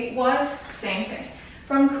jeté was, same thing.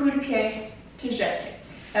 From Cou-de-Pied to jeté.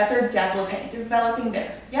 That's our Developpé, developing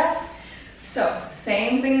there, yes? So,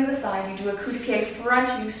 same thing to the side, you do a Cou-de-Pied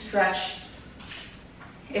front, you stretch.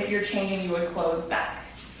 If you're changing, you would close back.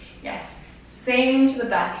 Yes, same to the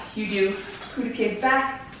back, you do Cou-de-Pied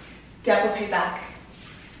back, Developpé back.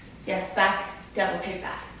 Yes, back, Developpé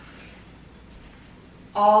back.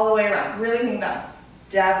 All the way around, really think about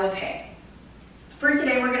Developpé. For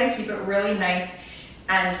today, we're gonna keep it really nice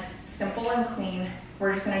and simple and clean.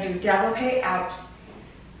 We're just gonna do Developpé out,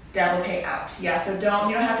 Developpé out. Yeah, so you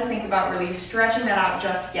don't have to think about really stretching that out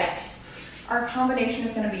just yet. Our combination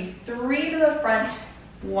is gonna be 3 to the front,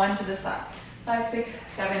 1 to the side. 5, 6,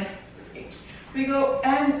 7, 8. We go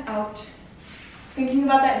and out. Thinking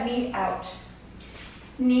about that knee out.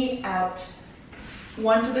 Knee out.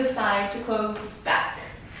 1 to the side to close back.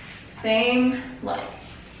 Same leg.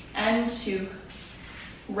 And 2.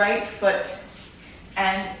 Right foot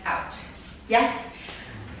and out. Yes?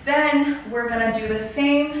 Then we're gonna do the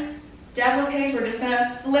same Developpé. We're just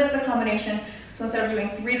gonna flip the combination. So instead of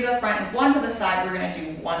doing 3 to the front and 1 to the side, we're gonna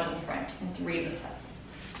do 1 to the front and 3 to the side.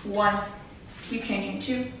 1, keep changing,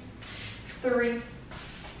 2, 3,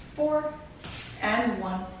 4, and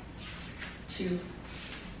 1, 2,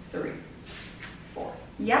 3, 4.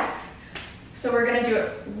 Yes? So we're gonna do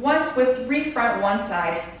it once with 3 front, 1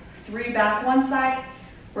 side, 3 back, 1 side.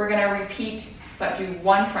 We're gonna repeat, but do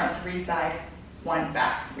 1 front, 3 side, 1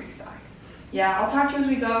 back, 3 side. Yeah, I'll talk to you as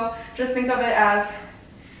we go. Just think of it as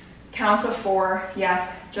counts of 4,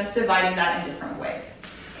 yes, just dividing that in different ways.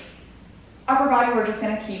 Upper body, we're just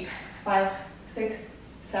gonna keep 5, 6,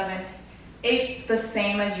 7, 8, the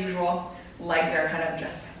same as usual. Legs are kind of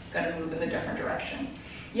just gonna move in the different directions.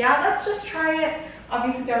 Yeah, let's just try it.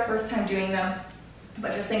 Obviously, it's our first time doing them,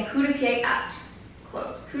 but just think coup-de-pied out,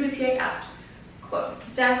 close, coup-de-pied out, close,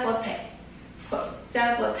 développé, close,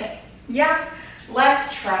 développé. Yeah,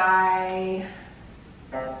 let's try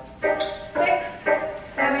 6,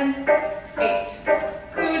 7, 8.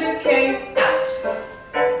 Coup-de-pied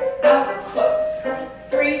out, close.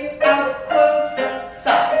 3, out, close,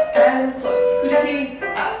 side, and close. Coup-de-pied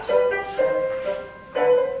out,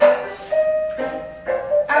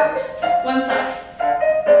 one side,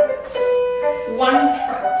 one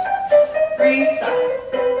front, 3 side.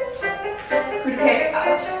 Coup-de-pied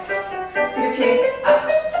out,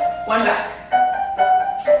 one back,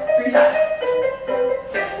 3 side.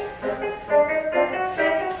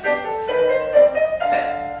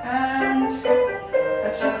 And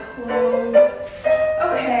let's just close.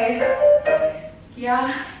 Okay,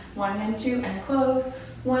 yeah, 1 and 2 and close,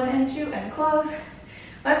 1 and 2 and close.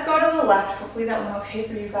 Let's go to the left. Hopefully that went okay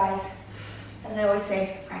for you guys. As I always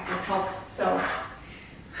say, practice helps. So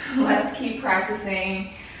let's keep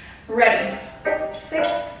practicing. Ready? 6,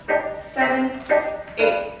 7,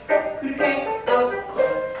 8. Coup-de-pied out,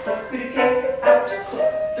 close. Coup-de-pied out,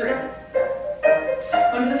 close. 3.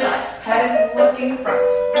 One to the side. Head is looking front.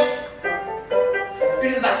 3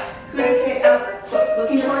 to the back. Coup-de-pied out, close.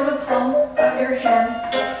 Looking towards the palm of your hand.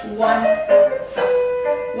 1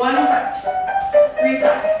 side. 1 front. 3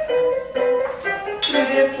 side.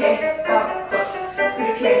 Coup-de-pied out, close.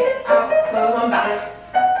 Coup-de-pied out, close. 1 back.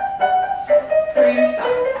 3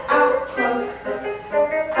 side. Out, close.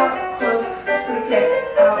 Out, close. Coup-de-pied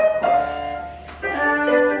out, close.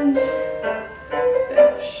 And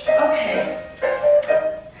finish. Okay.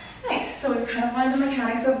 Nice. So we've kind of learned the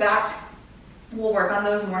mechanics of that. We'll work on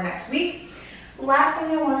those more next week. Last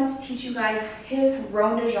thing I wanted to teach you guys is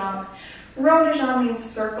Ronde de Jambe. Ronde de Jambe means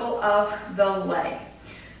circle of the leg.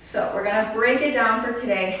 So we're gonna break it down for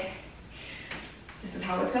today. This is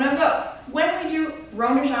how it's gonna go. When we do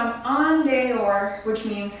Ronde de Jambe en dehors, which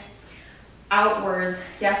means outwards.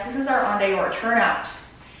 Yes, this is our en dehors, turn out,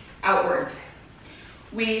 outwards.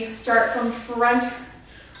 We start from front,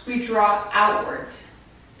 we draw outwards,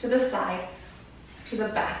 to the side, to the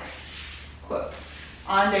back, close.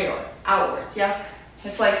 En dehors, outwards, yes?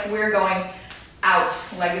 It's like we're going out,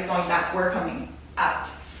 leg is going back, we're coming out.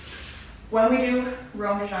 When we do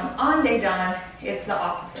Ronde de Jambe en dedans, it's the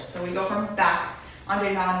opposite. So we go from back, en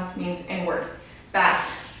dedans means inward, back,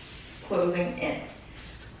 closing in,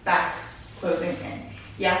 back, closing in.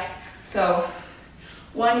 Yes, so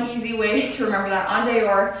one easy way to remember that, en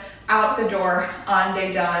dehors, out the door, en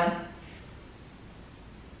dedans,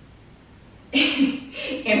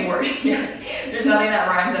 inward, yes. There's nothing that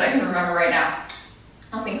rhymes that I can remember right now.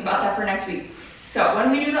 I'll think about that for next week. So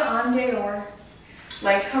when we do the en dehors,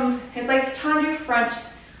 leg comes, it's like tendu front,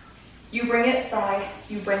 you bring it side,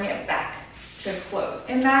 you bring it back to close.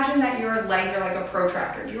 Imagine that your legs are like a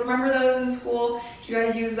protractor. Do you remember those in school? Do you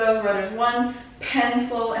guys use those where there's one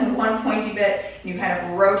pencil and one pointy bit, and you kind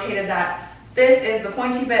of rotated that? This is the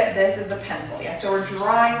pointy bit, this is the pencil. Yeah, so we're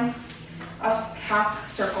drawing a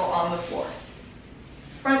half circle on the floor.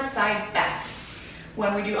 Front, side, back.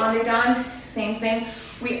 When we do en dedans, same thing.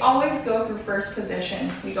 We always go through first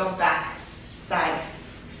position. We go back, side,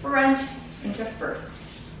 front, into first,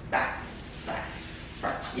 back, side,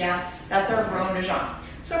 front. Yeah, that's our Ronde de Jambe.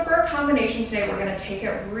 So for a combination today, we're gonna take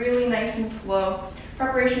it really nice and slow.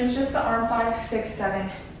 Preparation is just the arm 5, 6,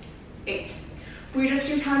 7, 8. We just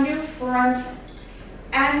do tendu front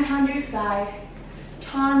and tendu side,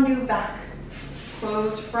 tendu back,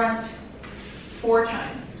 close front 4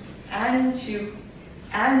 times, and 2,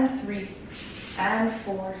 and 3, and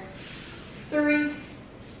 4, 3,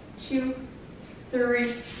 2,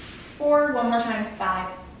 3, 4, one more time, 5,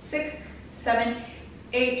 6, 7,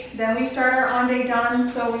 8. Then we start our en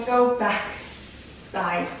dedans, so we go back,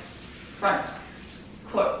 side, front,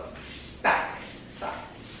 close, back, side,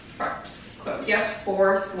 front, close. Yes,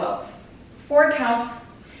 4 slow. 4 counts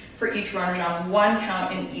for each Ronde de Jambe, 1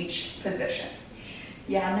 count in each position.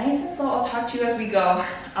 Yeah, nice and slow. I'll talk to you as we go.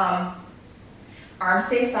 Arms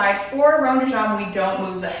stay side. For Ronde de Jambe, we don't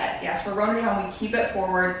move the head. Yes, for Ronde de Jambe, we keep it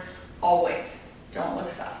forward always. Don't look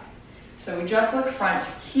side. So we just look front.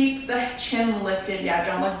 Keep the chin lifted. Yeah,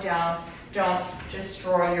 don't look down. Don't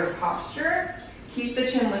destroy your posture. Keep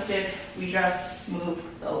the chin lifted. We just move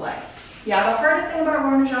the leg. Yeah, the hardest thing about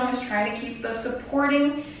Ronde de Jambe is trying to keep the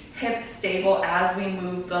supporting hip stable as we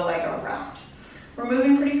move the leg around. We're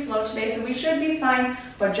moving pretty slow today, so we should be fine,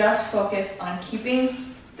 but just focus on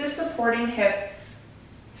keeping the supporting hip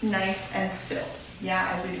nice and still,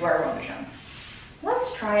 yeah, as we do our Ronde de Jambe.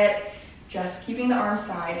 Let's try it, just keeping the arm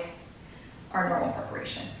side, our normal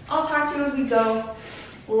preparation. I'll talk to you as we go.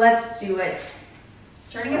 Let's do it.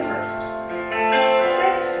 Starting at first.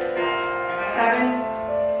 6, 7,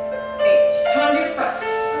 8. Turn to front.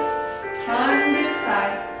 Turn to the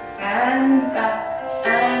side and back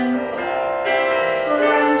and close.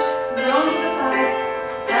 Front, round to the side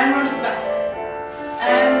and round to the back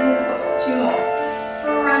and close. 2 more.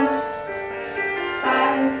 Front,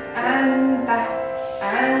 side and back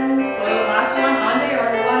and close. Last one on the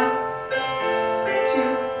yard. 1, 2,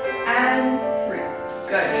 and 3.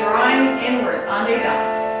 Good. Drawing inwards. On the down.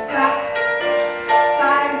 Back,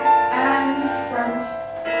 side and front.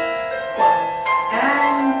 Close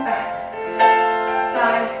and back.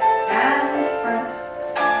 Side and front.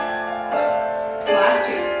 Close. Last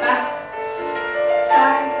 2. Back,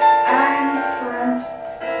 side and front.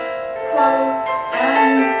 Close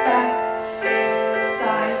and back.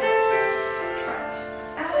 Side, front,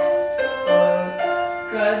 and close.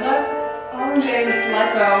 Good. Let's allonge. Just let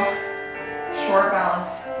go. Short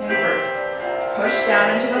balance in first. Push down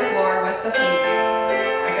into the floor with the feet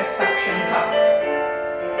like a suction cup.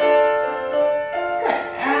 Good.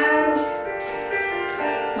 And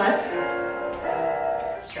let's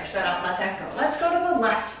stretch that out. Let that go. Let's go to the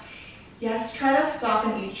left. Yes, try to stop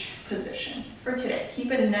in each position for today.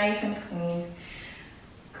 Keep it nice and clean.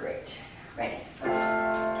 Great. Ready. 6, 7,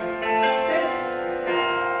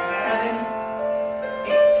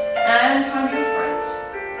 8. And time to front.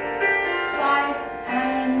 Side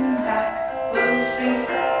and back. Closing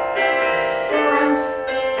first. Front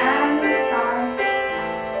and side.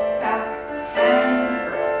 Back and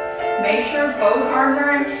first. Make sure both arms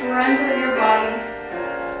are in front of your body.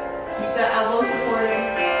 Keep the elbows supporting.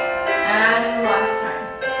 And last time.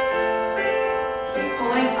 Keep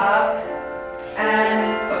pulling up and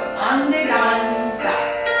put on the down,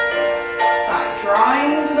 back, side,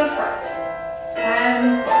 drawing to the front,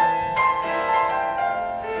 and close.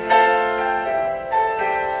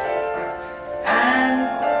 Front, and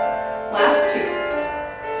close. Last 2.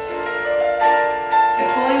 Keep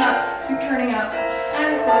pulling up, keep turning up,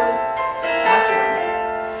 and close. Last 1.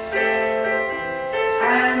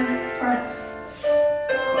 And front.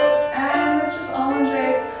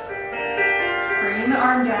 Bringing the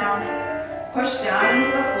arm down, push down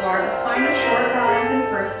into the floor. Just find a short balance in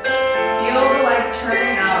first. Feel the legs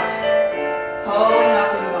turning out, pulling up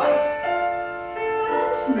through the body.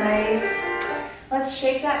 And nice. Let's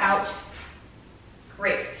shake that out.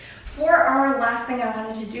 Great. For our last thing I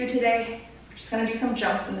wanted to do today, we're just going to do some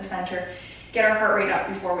jumps in the center, get our heart rate up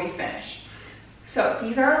before we finish. So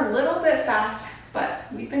these are a little bit fast,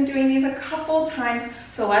 but we've been doing these a couple times,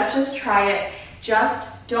 so let's just try it. Just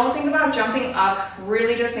don't think about jumping up,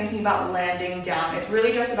 really just thinking about landing down. It's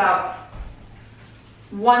really just about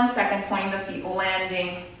 1 second pointing the feet,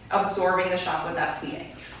 landing, absorbing the shock with that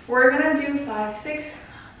plie. We're gonna do 5, 6,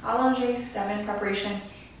 allongé, 7, preparation,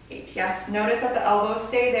 8. Yes, notice that the elbows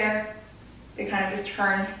stay there. They kind of just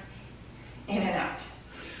turn in and out.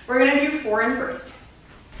 We're gonna do 4 in first.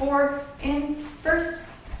 4 in first,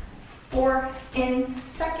 4 in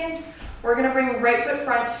second. We're gonna bring right foot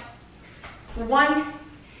front. 1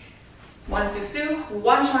 sous-sus,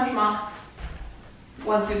 1 changement,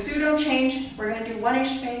 1 sous-sus, don't change. We're going to do 1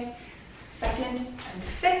 échappé, second and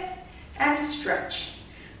fifth, and stretch.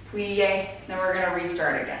 Plie, then we're going to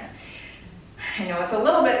restart again. I know it's a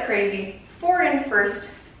little bit crazy. 4 in first,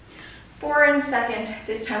 4 in second.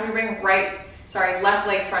 This time we bring left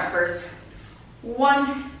leg front first.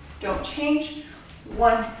 1, don't change.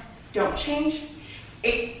 1, don't change.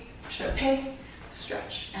 8, échappé,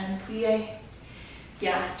 stretch, and plie.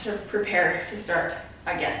 Yeah, to prepare to start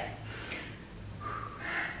again.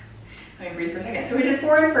 Let me breathe for a second. So we did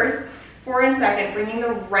 4 in first, 4 in second, bringing the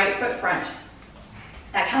right foot front.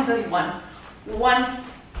 That counts as 1. 1,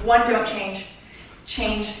 don't change.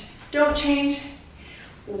 Change, don't change.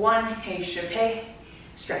 1, échappé,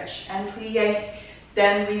 stretch, and plie.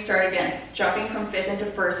 Then we start again, jumping from fifth into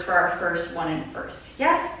first for our first 1 in first.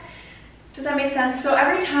 Yes? Does that make sense? So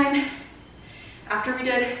every time after we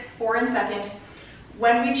did 4 in second,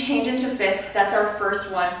 when we change into fifth, that's our first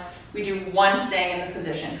one. We do 1 staying in the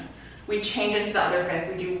position. We change into the other fifth.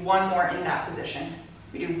 We do 1 more in that position.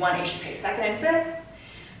 We do 1 échappé, second and fifth,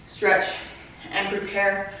 stretch, and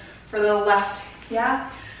prepare for the left. Yeah?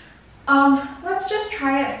 Let's just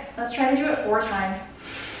try it. Let's try to do it 4 times.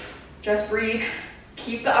 Just breathe.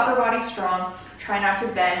 Keep the upper body strong. Try not to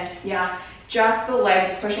bend. Yeah? Just the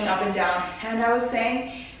legs pushing up and down. And I was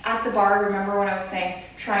saying, at the bar, remember when I was saying,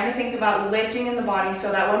 trying to think about lifting in the body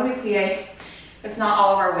so that when we plie, it's not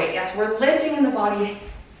all of our weight. Yes, we're lifting in the body.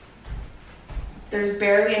 There's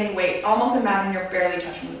barely any weight. Almost imagine you're barely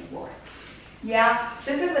touching the floor. Yeah,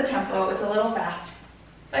 this is the tempo. It's a little fast.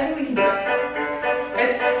 I think we can do it.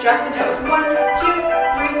 It's just the toes. 1, 2, 3,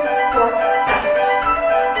 4, second.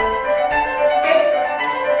 Fifth,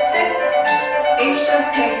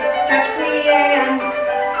 échappé, stretch, plie, and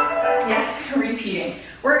yes, repeating.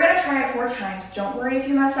 We're gonna try it 4 times. Don't worry if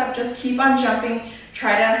you mess up, just keep on jumping.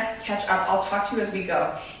 Try to catch up. I'll talk to you as we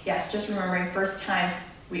go. Yes, just remembering first time,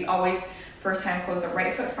 first time close the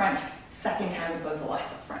right foot front, second time we close the left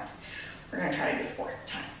foot front. We're gonna try to do it 4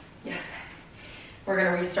 times. Yes. We're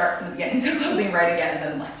gonna restart from the beginning, so closing right again and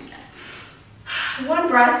then left again. 1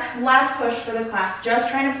 breath, last push for the class. Just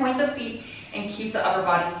trying to point the feet and keep the upper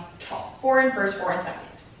body tall. 4 in first, 4 in second.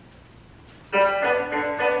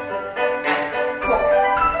 And 4.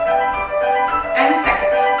 And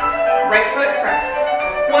second. Right foot front.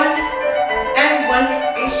 1 and 1,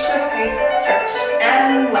 échappé, stretch,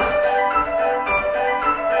 and left.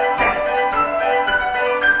 Second.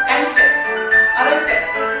 And fifth. Other fifth.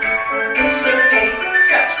 Échappé,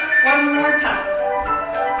 stretch. 1 more time.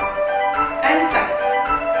 And second.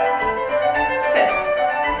 Fifth.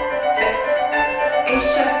 Fifth.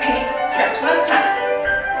 Échappé, stretch. Last time.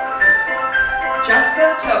 Just the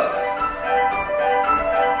toes.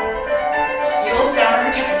 Heels down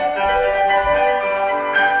every time.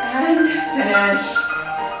 And finish.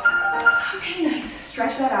 Okay, nice.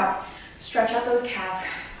 Stretch that out. Stretch out those calves.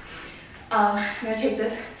 I'm gonna take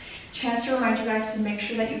this chance to remind you guys to make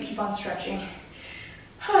sure that you keep on stretching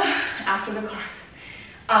after the class.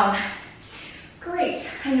 Great.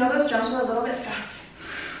 I know those jumps were a little bit fast.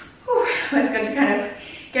 Whew. It's good to kind of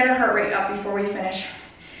get our heart rate up before we finish.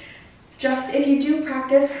 Just if you do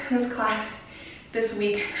practice this class this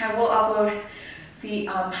week, I will upload the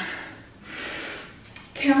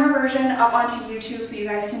camera version up onto YouTube so you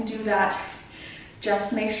guys can do that.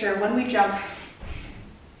 Just make sure when we jump,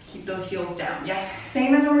 keep those heels down. Yes,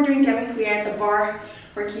 same as when we're doing Developpé at the bar,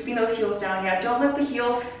 we're keeping those heels down. Yeah, don't lift the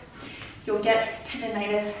heels. You'll get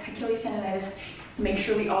tendonitis, Achilles tendonitis. Make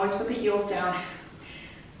sure we always put the heels down.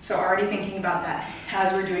 So already thinking about that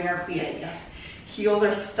as we're doing our pliés, yes. Heels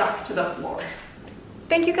are stuck to the floor.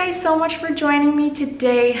 Thank you guys so much for joining me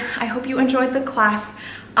today. I hope you enjoyed the class.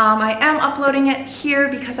 I am uploading it here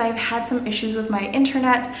because I've had some issues with my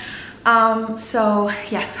internet. So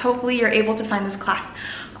yes, hopefully you're able to find this class.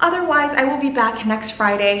 Otherwise, I will be back next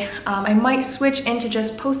Friday. I might switch into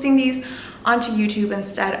just posting these onto YouTube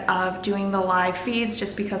instead of doing the live feeds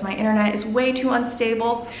just because my internet is way too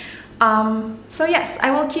unstable. So yes, I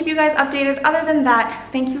will keep you guys updated. Other than that,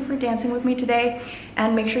 thank you for dancing with me today,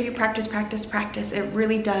 and make sure you practice, practice, practice. It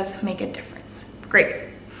really does make a difference. Great.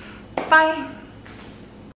 Bye.